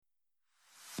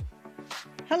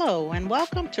Hello, and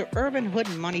welcome to Urban Hood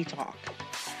Money Talk.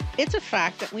 It's a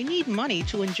fact that we need money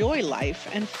to enjoy life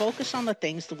and focus on the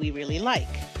things that we really like.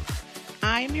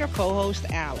 I'm your co host,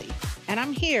 Allie, and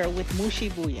I'm here with Mushi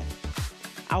Buyan.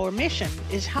 Our mission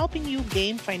is helping you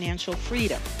gain financial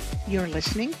freedom. You're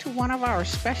listening to one of our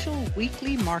special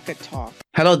weekly market talks.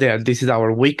 Hello there, this is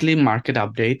our weekly market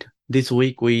update. This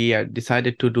week we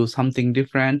decided to do something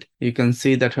different. You can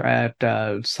see that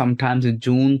at sometimes in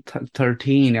June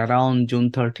 13, around June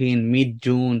 13,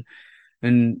 mid-June,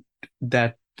 and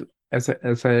that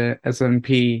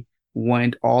S&P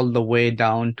went all the way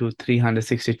down to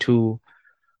 362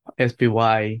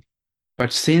 SPY.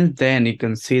 But since then, you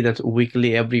can see that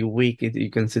weekly, every week, you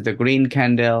can see the green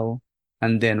candle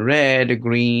and then red,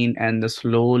 green, and the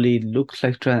slowly looks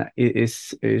like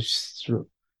is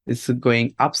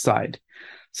going upside.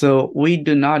 So we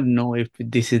do not know if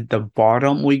this is the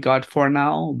bottom we got for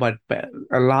now, but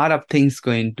a lot of things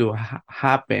going to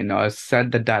happen or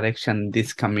set the direction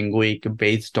this coming week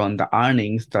based on the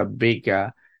earnings, the big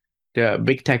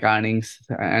tech earnings,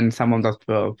 and some of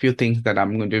the few things that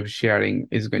I'm going to be sharing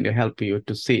is going to help you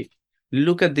to see.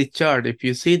 Look at the chart. If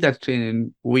you see that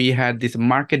we had this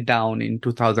market down in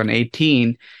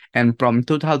 2018, and from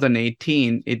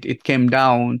 2018, it came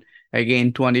down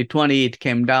again. 2020, it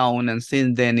came down, and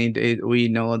since then, we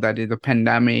know that it's a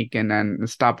pandemic and then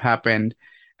stuff happened,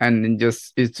 and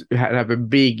it had a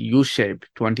big U shape.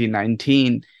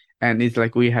 2019, and it's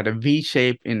like we had a V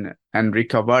shape and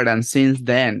recovered, and since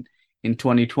then in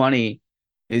 2020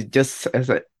 is just as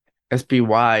a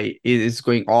SPY is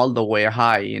going all the way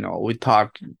high. We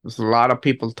thought a lot of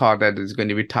people thought that it's going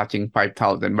to be touching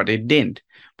 5,000, but it didn't.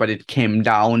 But it came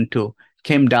down.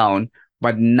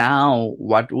 But now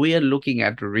what we are looking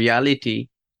at reality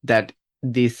that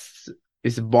this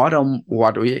is bottom.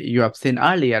 What you have seen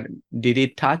earlier, did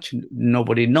it touch?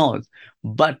 Nobody knows.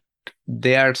 But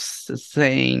they are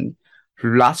saying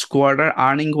last quarter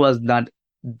earning was not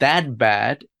that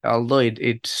bad, although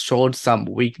it showed some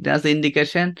weakness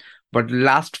indication. But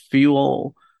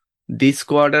this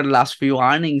quarter, last few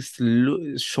earnings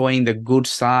showing the good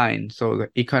sign. So the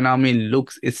economy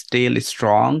looks is still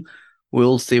strong.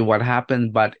 We'll see what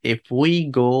happens. But if we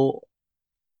go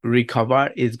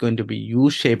recover, it's going to be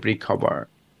U-shaped recover.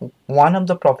 One of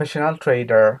the professional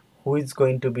trader who is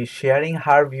going to be sharing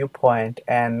her viewpoint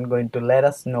and going to let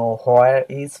us know where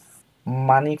is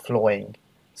money flowing.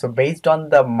 So based on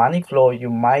the money flow, you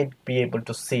might be able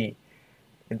to see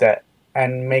that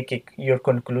and make your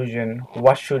conclusion.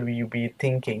 What should you be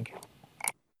thinking?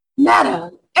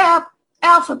 Meta,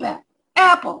 Alphabet,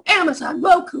 Apple, Amazon,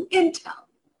 Roku, Intel,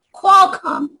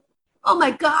 Qualcomm. Oh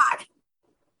my God.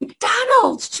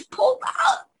 McDonald's, she pulled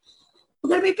out. We're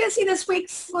going to be busy this week,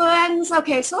 friends.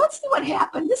 Okay, so let's see what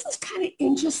happened. This is kind of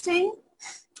interesting.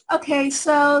 Okay,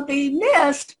 so they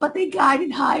missed, but they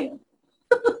guided higher.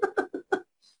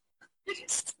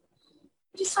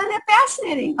 I just find that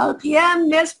fascinating. OPM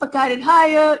missed but guided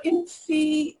higher.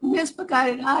 Infi missed but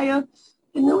guided higher.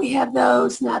 And then we have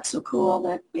those not so cool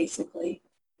that basically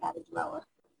guided lower.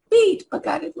 Beat but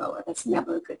guided lower. That's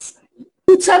never a good sign.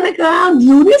 Boots on the ground,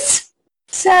 Eunice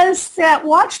says that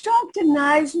Watchdog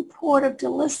denies report of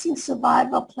delisting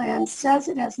survival plan, says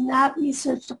it has not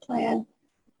researched a plan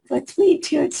for a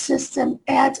three-tiered system,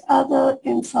 adds other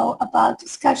info about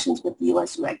discussions with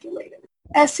U.S. regulators.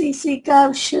 SEC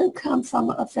Gov should come from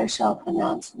official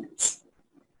announcements.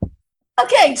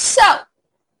 Okay, so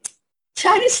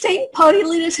China's state party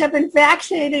leaders have been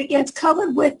vaccinated against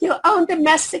COVID with their own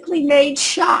domestically made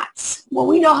shots. Well,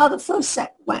 we know how the first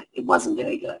set went. It wasn't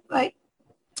very good, right?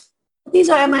 These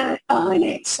are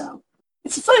mRNA, so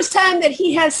it's the first time that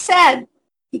he has said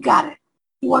he got it.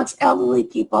 He wants elderly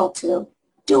people to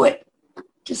do it.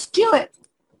 Just do it.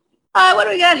 All right, what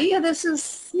do we got here? This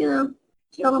is,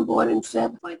 Children born in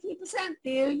 7.3%.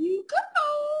 There you go.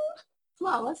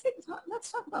 Flow. Let's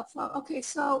talk about flow. Okay,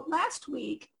 so last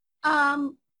week,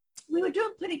 we were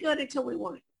doing pretty good until we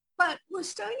weren't. But we're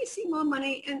starting to see more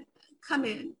money come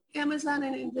in. Amazon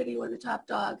and NVIDIA were the top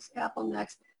dogs. Apple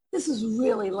next. This is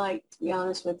really light, to be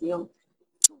honest with you,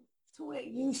 to where it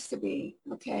used to be.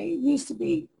 Okay, it used to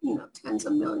be, tens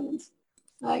of millions,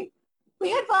 right? We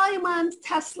had volume on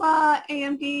Tesla,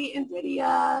 AMD,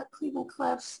 NVIDIA, Cleveland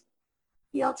Cliffs,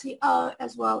 ELTO,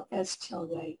 as well as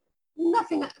Tilray.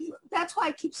 Nothing. That's why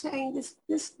I keep saying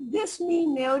this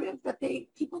mean narrative that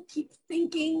people keep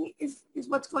thinking is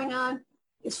what's going on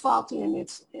is faulty in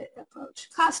its approach.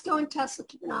 Costco and Tesla,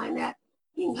 keep an eye on that,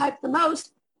 being hyped the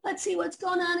most. Let's see what's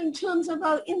going on in terms of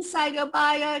an insider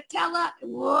buyer, Tesla,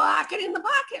 rocket in the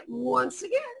pocket once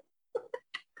again.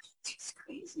 It's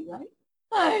crazy, right?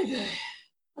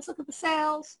 Let's look at the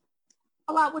sales.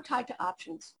 a lot were tied to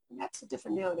options. And that's a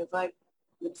different narrative, right?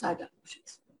 We're tied to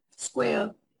options.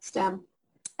 Square, STEM,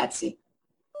 Etsy.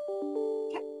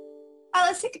 Okay. All right,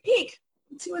 let's take a peek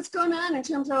and see what's going on in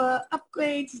terms of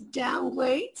upgrades,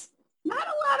 downgrades. Not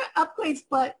a lot of upgrades,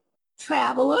 but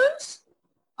Travelers,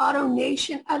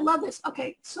 AutoNation. I love this.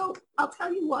 Okay, so I'll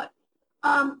tell you what.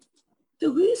 The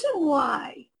reason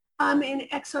why I'm in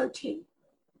XRT,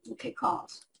 okay,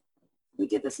 calls, we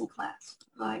did this in class,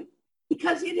 right?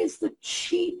 Because it is the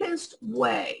cheapest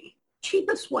way,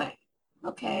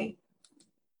 okay,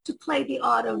 to play the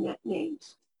AutoNet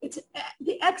names. It's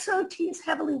the XRT is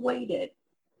heavily weighted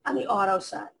on the auto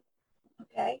side,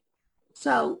 okay?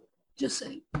 So just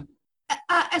saying.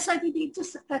 SIVB,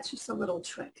 that's just a little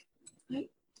trick, right?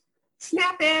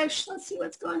 Snap-ish, let's see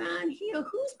what's going on here.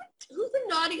 Who's the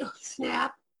naughty? Oh,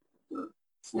 Snap.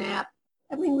 Snap.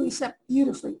 Everything reset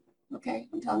beautifully, okay?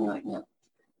 I'm telling you right now.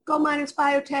 Gold miners,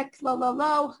 biotech, low, low,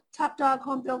 low. Top dog,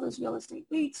 home builders, real estate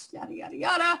REITs, yada, yada,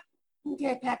 yada.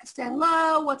 Okay, Pakistan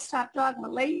low. What's top dog?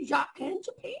 Malaysia and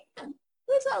Japan.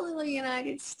 Where's our little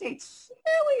United States?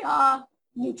 Here we are,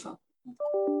 neutral.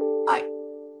 All right,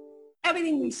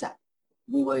 everything reset.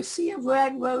 We were a sea of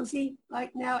red, rosy. Right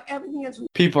now, everything is.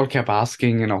 People kept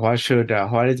asking,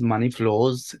 where is money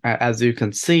flows? As you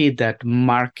can see, that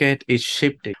market is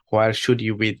shifting. Where should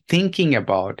you be thinking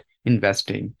about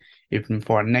investing? Even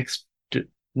for next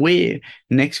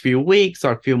few weeks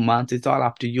or few months, it's all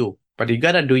up to you. But you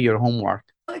gotta do your homework.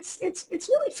 It's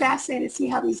really fascinating to see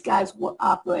how these guys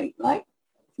operate, right?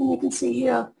 And you can see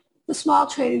here, the small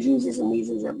traders, users and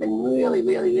losers have been really,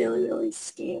 really, really, really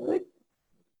scared,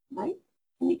 right?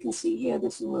 And you can see here,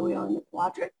 this is where we are in the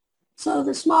quadrant. So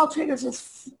the small traders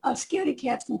are scaredy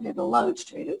cats compared to large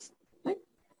traders, right?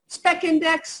 Spec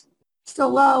index, still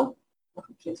low. Well,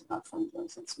 who cares about fund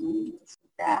flows? That's meaningless.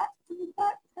 That.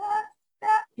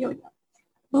 Here we go.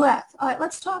 Breadth. All right,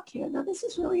 let's talk here. Now, this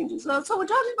is really interesting. So we're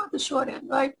talking about the short end,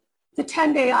 right? The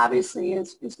 10-day obviously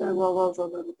is going to roll over a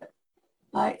little bit.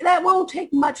 All right, that won't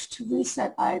take much to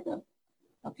reset either,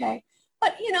 okay?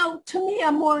 But, to me,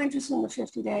 I'm more interested in the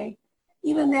 50-day.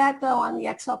 Even that, though, on the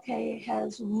XLK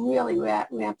has really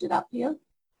ramped it up here,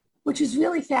 which is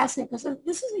really fascinating because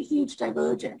this is a huge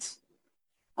divergence,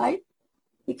 right?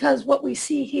 Because what we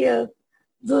see here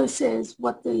versus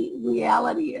what the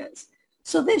reality is.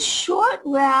 So this short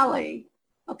rally,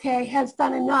 okay, has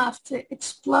done enough to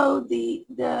explode the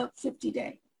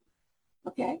 50-day,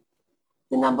 okay,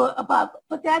 the number above.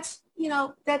 But that's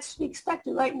to be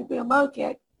expected, right? In the bear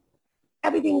market,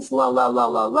 everything's low, low, low,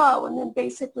 low, low, and then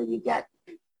basically you get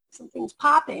some things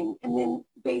popping, and then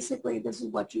basically this is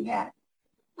what you had.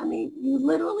 I mean, you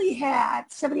literally had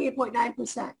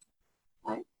 78.9%,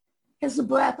 right? Here's the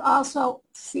breadth also,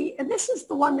 see, and this is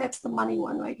the one that's the money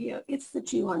one right here. It's the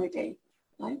 200-day,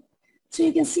 right? So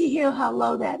you can see here how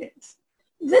low that is.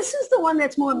 This is the one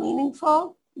that's more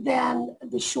meaningful than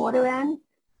the shorter end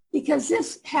because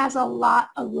this has a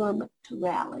lot of room to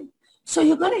rally. So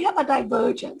you're going to have a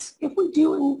divergence. If we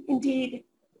do indeed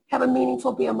have a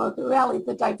meaningful bear market rally,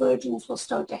 the divergence will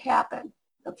start to happen,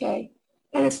 okay?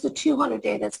 And it's the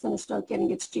 200-day that's going to start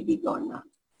getting its jiggy going on.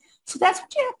 So that's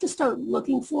what you have to start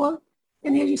looking for.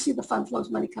 And here you see the fund flows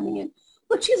money coming in,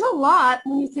 which is a lot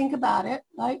when you think about it,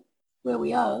 right? Where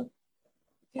we are,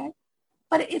 okay?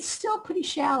 But it's still pretty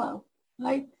shallow,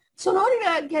 right? So in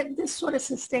order to get this sort of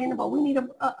sustainable, we need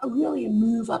really a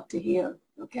move up to here,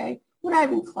 okay? We're not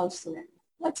even close to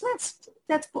that.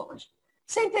 That's bullish.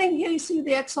 Same thing here, you see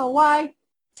the XLY,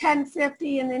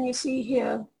 1050, and then you see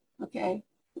here, okay,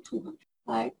 the 200,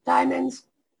 right? Diamonds.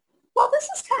 Well, this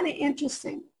is kind of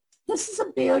interesting. This is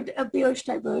a bearish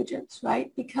divergence,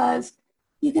 right? Because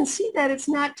you can see that it's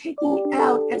not taking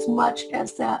out as much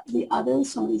as the others,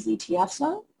 some of these ETFs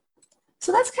are.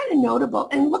 So that's kind of notable.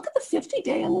 And look at the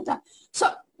 50-day on the diamond.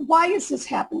 So why is this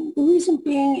happening? The reason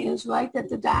being is, right, that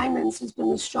the diamonds has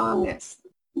been the strongest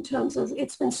in terms of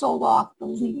it's been sold off the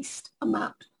least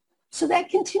amount. So that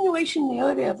continuation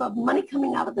narrative of money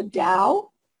coming out of the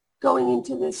Dow going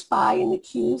into the SPY and the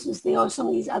Qs as there are some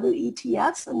of these other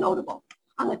ETFs are notable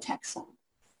on the tech side.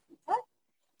 Okay?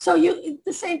 So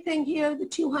the same thing here, the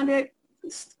 200,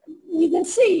 you can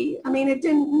see, I mean, it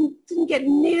didn't get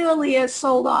nearly as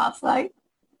sold off, right,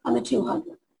 on the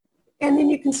 200. And then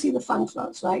you can see the fund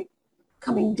flows, right,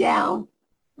 coming down,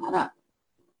 not up.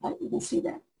 Right? You can see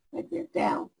that right there,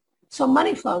 down. So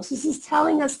money flows. This is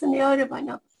telling us the narrative, I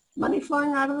know. Money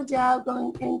flowing out of the Dow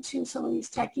going into some of these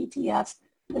tech ETFs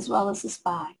as well as the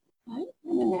SPY, right,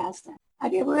 and the NASDAQ.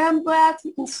 IBM breadth,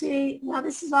 you can see, now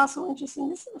this is also interesting.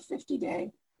 This is a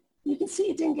 50-day. You can see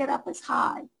it didn't get up as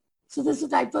high. So there's a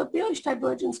bearish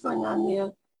divergence going on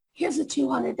there. Here's a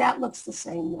 200. That looks the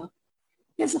same though.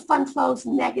 Here's the fund flows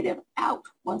negative out.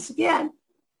 Once again,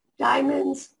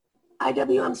 diamonds,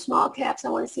 IWM small caps, I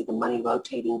want to see the money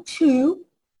rotating to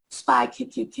SPY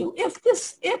QQQ.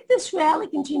 If this rally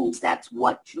continues, that's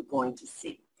what you're going to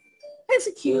see. Here's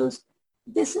the Qs.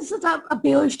 This is a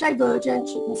bearish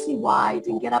divergence. You can see why it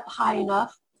didn't get up high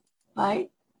enough,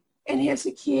 right? And here's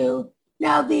the Q.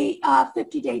 Now the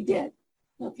 50-day did,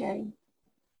 okay, in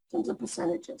terms of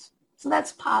percentages. So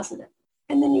that's positive.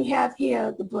 And then you have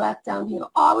here the breadth down here.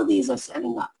 All of these are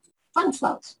setting up fund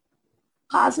flows.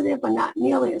 Positive, but not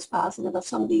nearly as positive as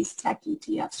some of these tech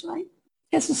ETFs, right?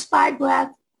 Here's the SPY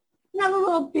breadth. Another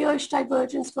little bearish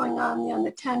divergence going on there on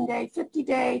the 10-day,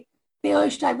 50-day,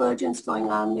 bearish divergence going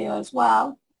on there as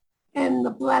well. And the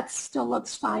breadth still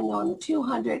looks fine though on the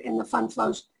 200 and the fund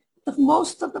flows.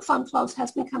 Most of the fund flows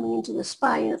has been coming into the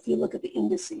SPY if you look at the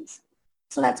indices.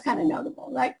 So that's kind of notable,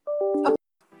 right? Okay.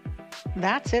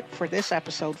 That's it for this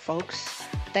episode, folks.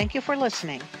 Thank you for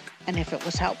listening. And if it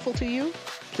was helpful to you,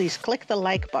 please click the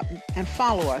like button and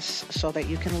follow us so that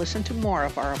you can listen to more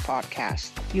of our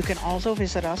podcast. You can also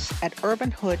visit us at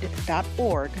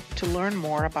urbanhood.org to learn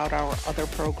more about our other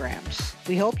programs.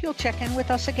 We hope you'll check in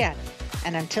with us again.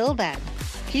 And until then,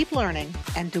 keep learning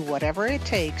and do whatever it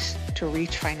takes to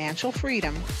reach financial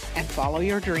freedom and follow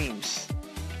your dreams.